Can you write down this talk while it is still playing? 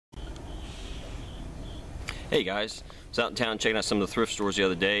Hey guys, I was out in town checking out some of the thrift stores the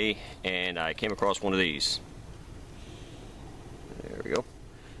other day and I came across one of these. There we go.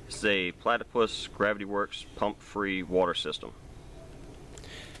 This is a Platypus GravityWorks pump-free water system.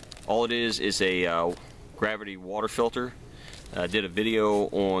 All it is a gravity water filter. I did a video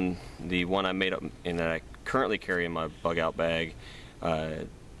on the one I made up and that I currently carry in my bug out bag, the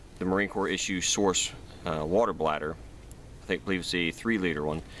Marine Corps issue source water bladder. I believe it's a 3-liter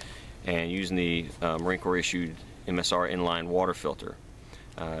one, and using the Marine Corps issued MSR inline water filter.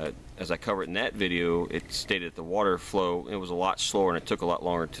 As I covered in that video, it stated that the water flow, it was a lot slower and it took a lot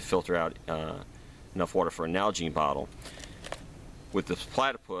longer to filter out enough water for a Nalgene bottle. With the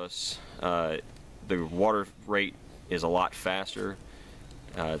Platypus, the water rate is a lot faster.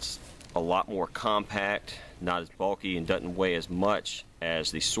 It's a lot more compact, not as bulky, and doesn't weigh as much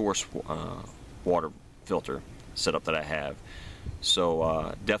as the source water filter setup that I have.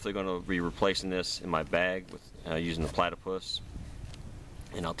 So definitely going to be replacing this in my bag with using the Platypus,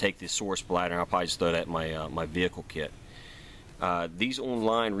 and I'll take the source bladder and I'll probably just throw that in my vehicle kit. These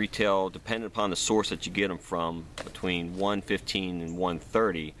online retail, depending upon the source that you get them from, between $115 and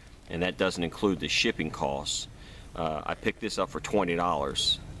 $130, and that doesn't include the shipping costs. I picked this up for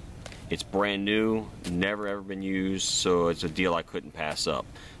 $20. It's brand new, never ever been used, so it's a deal I couldn't pass up.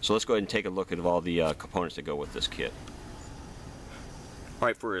 So let's go ahead and take a look at all the components that go with this kit.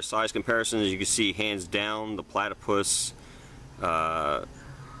 Alright, for a size comparison, as you can see, hands down, the Platypus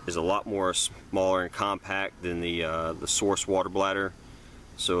is a lot more smaller and compact than the source water bladder.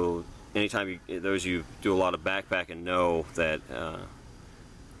 So anytime those of you do a lot of backpacking know that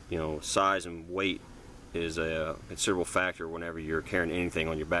you know, size and weight is a considerable factor whenever you're carrying anything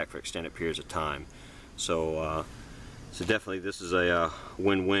on your back for extended periods of time. So so definitely this is a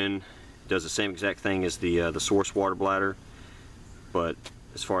win-win. It does the same exact thing as the source water bladder, but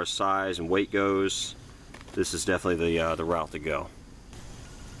as far as size and weight goes, this is definitely the route to go.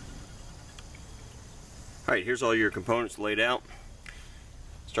 Alright, here's all your components laid out.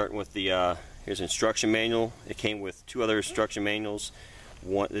 Starting with the here's an instruction manual. It came with 2 other instruction manuals.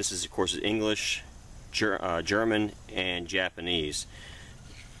 This is, of course, English, German, and Japanese.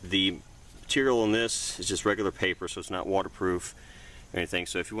 The material in this is just regular paper, so it's not waterproof or anything.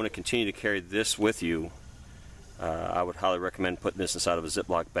 So if you want to continue to carry this with you, I would highly recommend putting this inside of a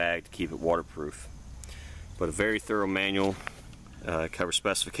Ziploc bag to keep it waterproof. But a very thorough manual, covers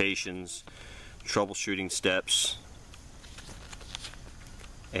specifications, troubleshooting steps,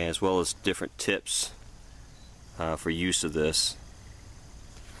 as well as different tips for use of this.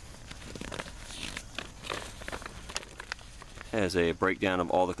 Has a breakdown of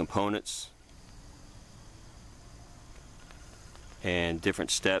all the components and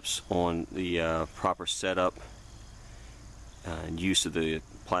different steps on the proper setup and use of the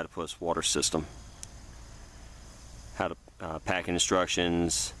Platypus water system. How to packing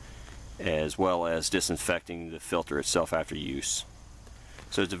instructions, as well as disinfecting the filter itself after use.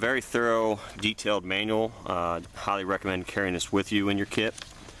 So it's a very thorough, detailed manual. Highly recommend carrying this with you in your kit.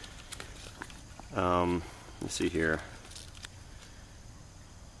 Let's see here.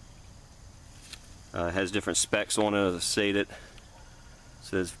 It has different specs on it, as stated,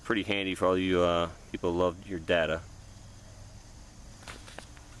 so it's pretty handy for all you people who love your data.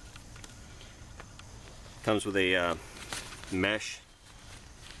 Comes with a mesh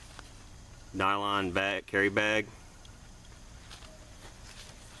nylon carry bag.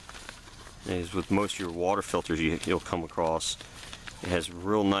 As with most of your water filters you'll come across, it has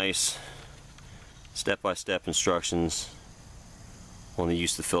real nice step-by-step instructions on the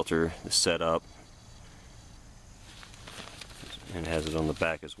use of the filter, the setup, and it has it on the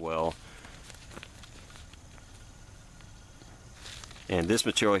back as well. And this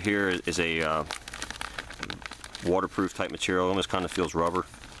material here is a waterproof type material, almost kind of feels rubber.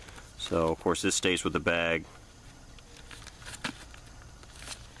 So of course this stays with the bag.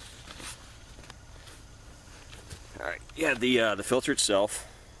 Alright, yeah, the filter itself,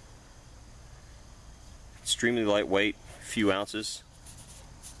 extremely lightweight, few ounces,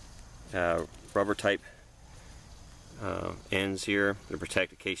 rubber type ends here to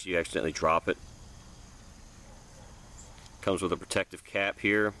protect in case you accidentally drop it. Comes with a protective cap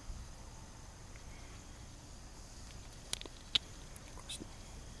here.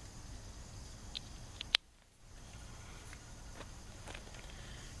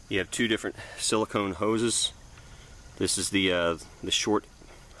 You have 2 different silicone hoses. This is the short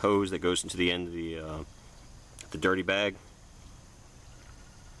hose that goes into the end of the dirty bag.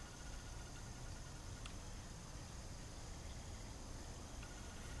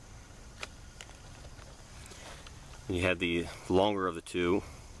 You have the longer of the 2,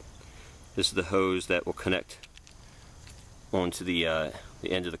 This is the hose that will connect onto the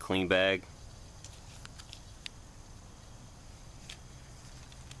end of the clean bag.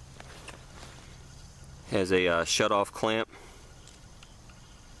 Has a shut-off clamp.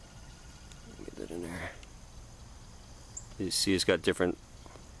 Get that in there. You see it's got different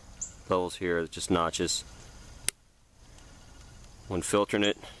levels here, just notches. When filtering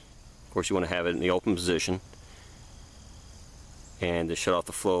it, of course you want to have it in the open position, and to shut off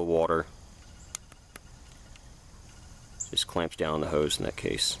the flow of water, just clamps down the hose in that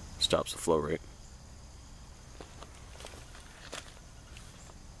case, stops the flow rate.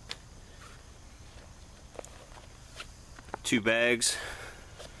 Two bags.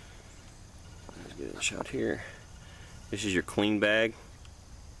 Let's get a shot here. This is your clean bag.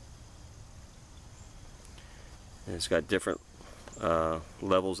 And it's got different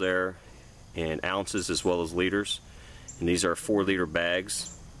levels there in ounces as well as liters. And these are 4-liter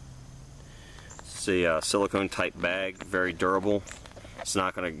bags. It's a silicone type bag, very durable. It's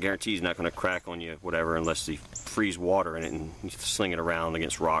not going to guarantee it's not going to crack on you, whatever, unless you freeze water in it and you sling it around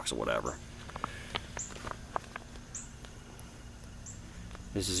against rocks or whatever.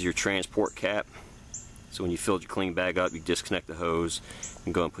 This is your transport cap. So when you filled your clean bag up, you disconnect the hose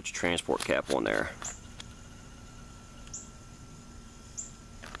and go and put your transport cap on there.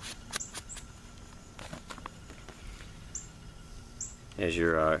 As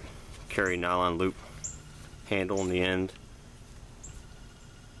your carry nylon loop handle on the end.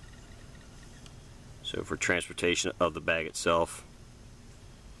 So for transportation of the bag itself.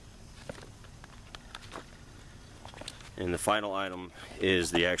 And the final item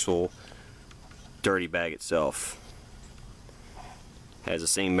is the actual dirty bag itself. Has the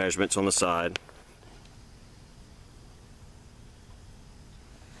same measurements on the side.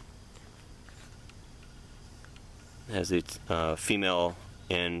 Has the female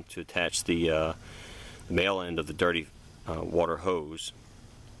end to attach the male end of the dirty water hose.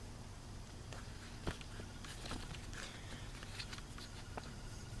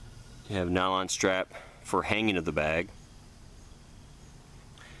 You have nylon strap for hanging of the bag.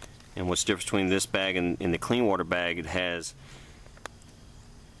 And what's the difference between this bag and the clean water bag? It has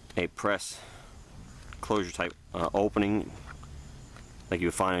a press closure type opening like you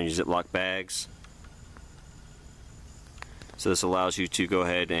would find on your Ziploc bags. So this allows you to go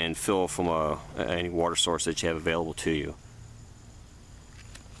ahead and fill from any water source that you have available to you.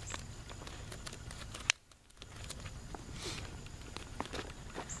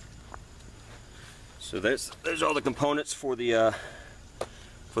 So there's all the components for the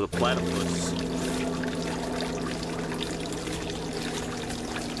Platypus.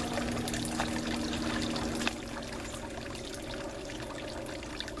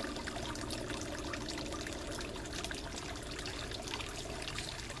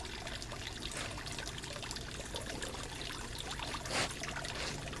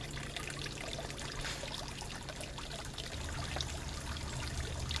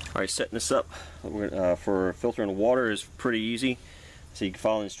 Alright, setting this up for filtering the water is pretty easy. So you can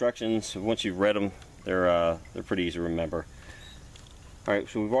follow the instructions. Once you've read them, they're pretty easy to remember. Alright,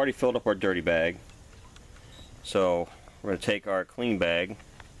 so we've already filled up our dirty bag. So we're going to take our clean bag,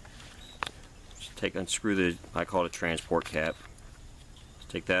 just unscrew the, I call it a transport cap. Just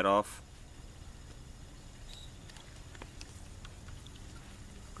take that off.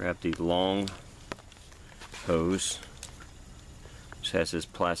 Grab the long hose. Just has this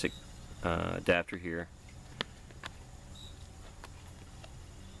plastic adapter here.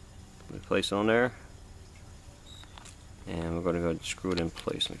 We place it on there, and we're going to go ahead and screw it in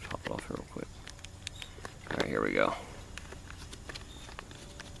place. Let me pop it off here real quick. Alright, here we go.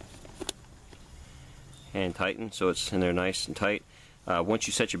 And tighten so it's in there nice and tight. Once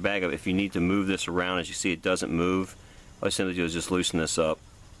you set your bag up, if you need to move this around, as you see it doesn't move, all you simply do is just loosen this up,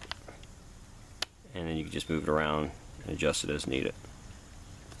 and then you can just move it around and adjust it as needed.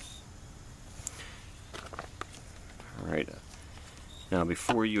 Alright, now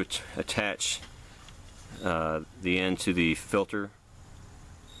before you attach the end to the filter,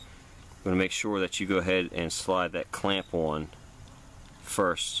 I'm going to make sure that you go ahead and slide that clamp on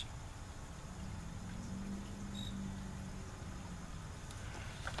first.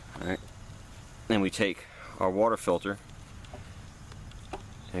 Alright, then we take our water filter,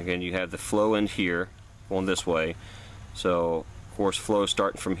 and again you have the flow end here going this way, so of course flow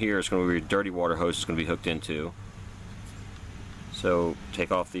starting from here is going to be where your dirty water hose is going to be hooked into. So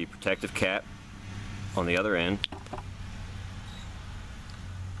take off the protective cap on the other end.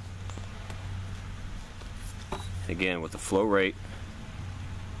 Again, with the flow rate,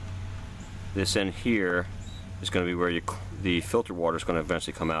 this end here is going to be where your the filtered water is going to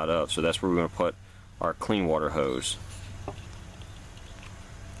eventually come out of. So that's where we're going to put our clean water hose.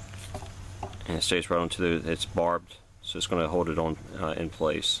 And it stays right onto the, it's barbed, so it's going to hold it on in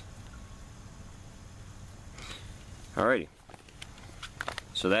place. Alrighty.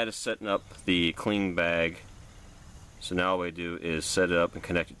 So that is setting up the clean bag. So now all we do is set it up and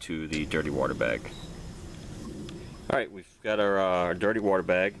connect it to the dirty water bag. Alright, we've got our dirty water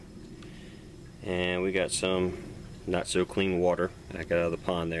bag, and we got some not so clean water I got out of the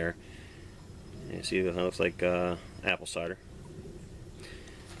pond there. And see, it looks like apple cider.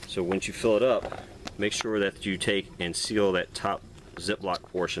 So once you fill it up, make sure that you take and seal that top Ziploc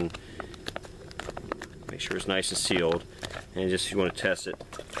portion. Make sure it's nice and sealed, and just if you want to test it,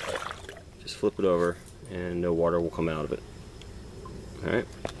 just flip it over and no water will come out of it. Alright.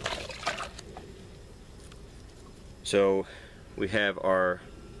 So we have our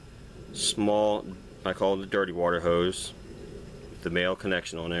small, I call it the dirty water hose, with the male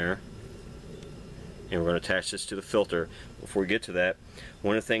connection on there. And we're going to attach this to the filter. Before we get to that,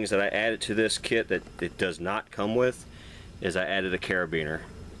 one of the things that I added to this kit that it does not come with is I added a carabiner.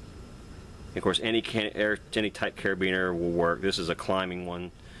 Of course, any type carabiner will work. This is a climbing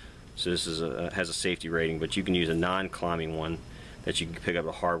one, so this is has a safety rating, but you can use a non-climbing one that you can pick up at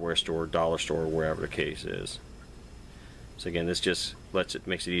a hardware store, dollar store, wherever the case is. So again, this just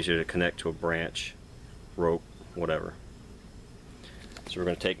makes it easier to connect to a branch, rope, whatever. So we're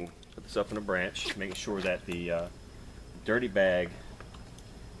going to take and put this up in a branch, making sure that the dirty bag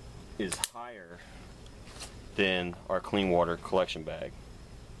is higher than our clean water collection bag.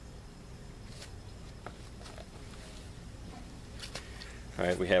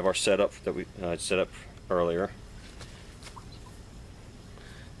 Alright, we have our setup that we set up earlier.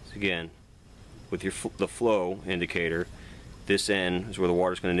 So again, with the flow indicator, this end is where the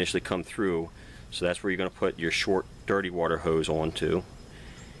water is going to initially come through. So that's where you're going to put your short dirty water hose onto.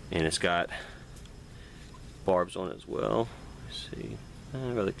 And it's got barbs on it as well. Let's see,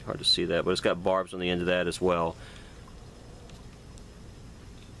 really hard to see that, but it's got barbs on the end of that as well.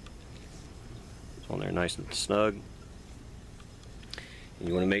 It's on there nice and snug. And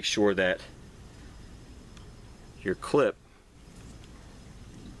you want to make sure that your clip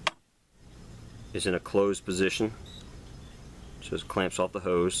is in a closed position, so it clamps off the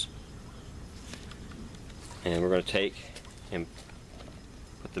hose. And we're going to take and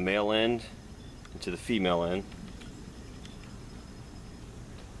put the male end into the female end.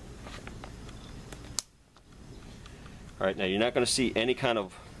 Alright, now you're not going to see any kind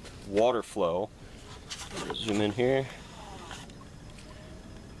of water flow. Zoom in here.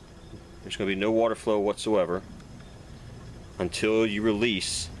 There's going to be no water flow whatsoever until you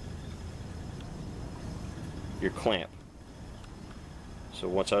release your clamp. So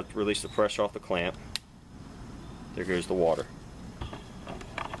once I release the pressure off the clamp, there goes the water.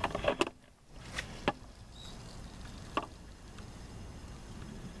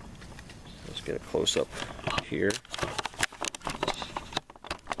 Let's get a close-up here.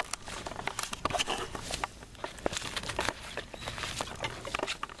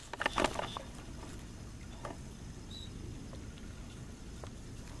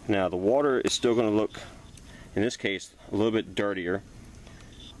 Now the water is still going to look, in this case, a little bit dirtier,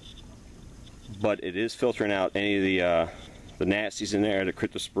 but it is filtering out any of the nasties in there, the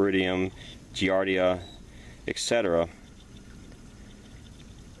Cryptosporidium, Giardia, etc.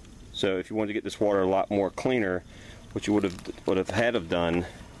 So if you want to get this water a lot more cleaner, what you would have done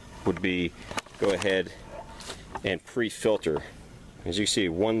would be go ahead and pre-filter. As you see,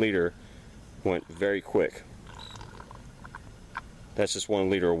 1 liter went very quick. That's just 1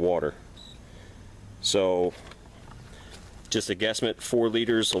 liter of water. So just a guesstimate, 4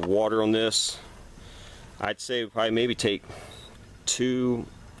 liters of water on this. I'd say probably maybe take two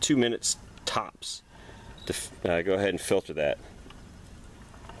minutes tops to go ahead and filter that.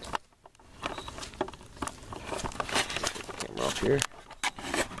 Camera off here.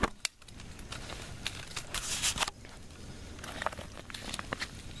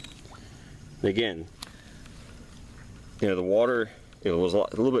 And again, you know, the water, it was a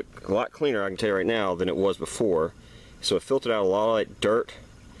lot cleaner, I can tell you right now, than it was before. So it filtered out a lot of that dirt,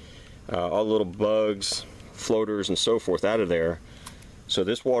 all the little bugs, floaters and so forth out of there. So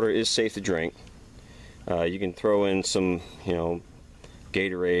this water is safe to drink. You can throw in some, you know,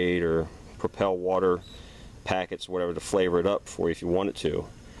 Gatorade or Propel water packets, whatever, to flavor it up for you if you wanted to.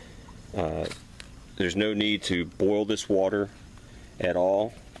 There's no need to boil this water at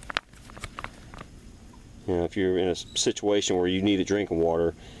all. You know, if you're in a situation where you need a drink of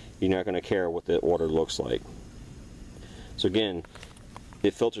water, you're not going to care what that water looks like. So again,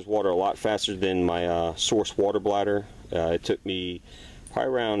 it filters water a lot faster than my source water bladder It took me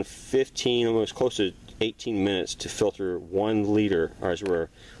probably around 15, almost close to 18 minutes to filter 1 liter, or as it were,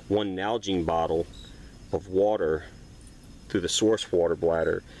 1 Nalgene bottle of water through the source water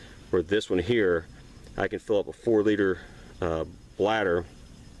bladder. Where this one here, I can fill up a 4-liter bladder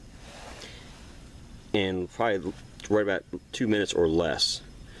in probably right about 2 minutes or less.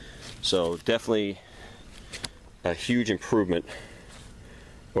 So definitely a huge improvement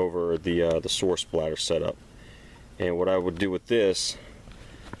over the source bladder setup. And what I would do with this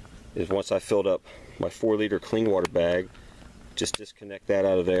is, once I filled up my 4-liter clean water bag, just disconnect that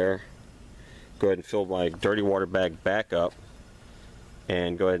out of there, go ahead and fill my dirty water bag back up,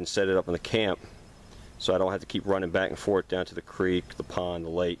 and go ahead and set it up in the camp so I don't have to keep running back and forth down to the creek, the pond, the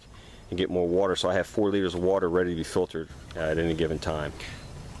lake, and get more water. So I have 4 liters of water ready to be filtered at any given time.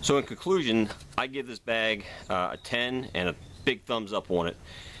 So in conclusion, I give this bag a 10 and a big thumbs up on it.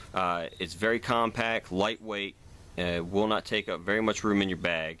 It's very compact, lightweight, will not take up very much room in your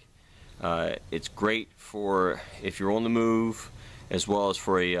bag. It's great for if you're on the move, as well as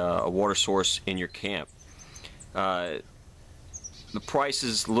for a water source in your camp. The price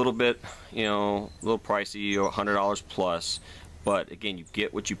is a little bit, a little pricey, $100 plus, but again, you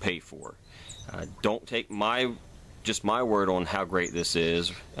get what you pay for. Don't take just my word on how great this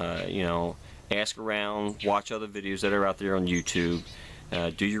is. Ask around, watch other videos that are out there on YouTube,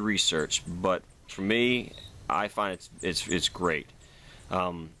 do your research. But for me, I find it's great.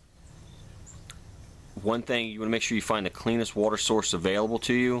 One thing, you want to make sure you find the cleanest water source available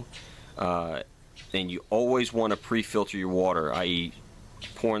to you. And you always want to pre-filter your water, i.e.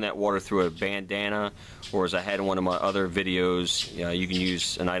 pouring that water through a bandana, or as I had in one of my other videos, you can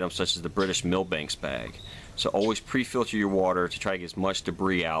use an item such as the British Millbanks bag. So always pre-filter your water to try to get as much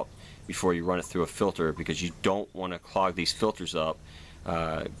debris out before you run it through a filter, because you don't want to clog these filters up.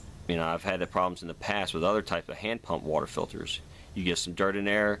 I've had the problems in the past with other types of hand pump water filters. You get some dirt in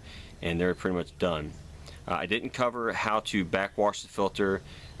there and they're pretty much done. I didn't cover how to backwash the filter.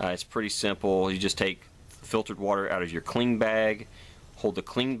 It's pretty simple. You just take filtered water out of your clean bag, hold the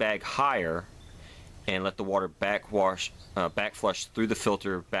clean bag higher, and let the water backflush through the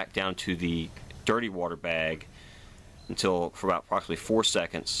filter back down to the dirty water bag for about approximately 4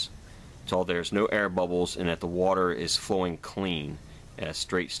 seconds, until there's no air bubbles and that the water is flowing clean, a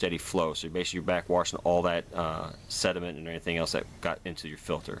straight, steady flow. So basically you're backwashing all that sediment and anything else that got into your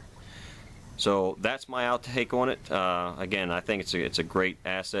filter. So that's my outtake on it. Again, I think it's a great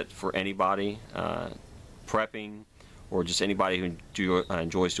asset for anybody prepping, or just anybody who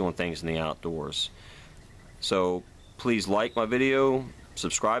enjoys doing things in the outdoors. So please like my video,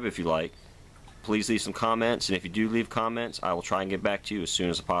 subscribe if you like. Please leave some comments, and if you do leave comments, I will try and get back to you as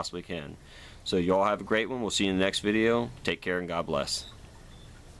soon as I possibly can. So you all have a great one. We'll see you in the next video. Take care and God bless.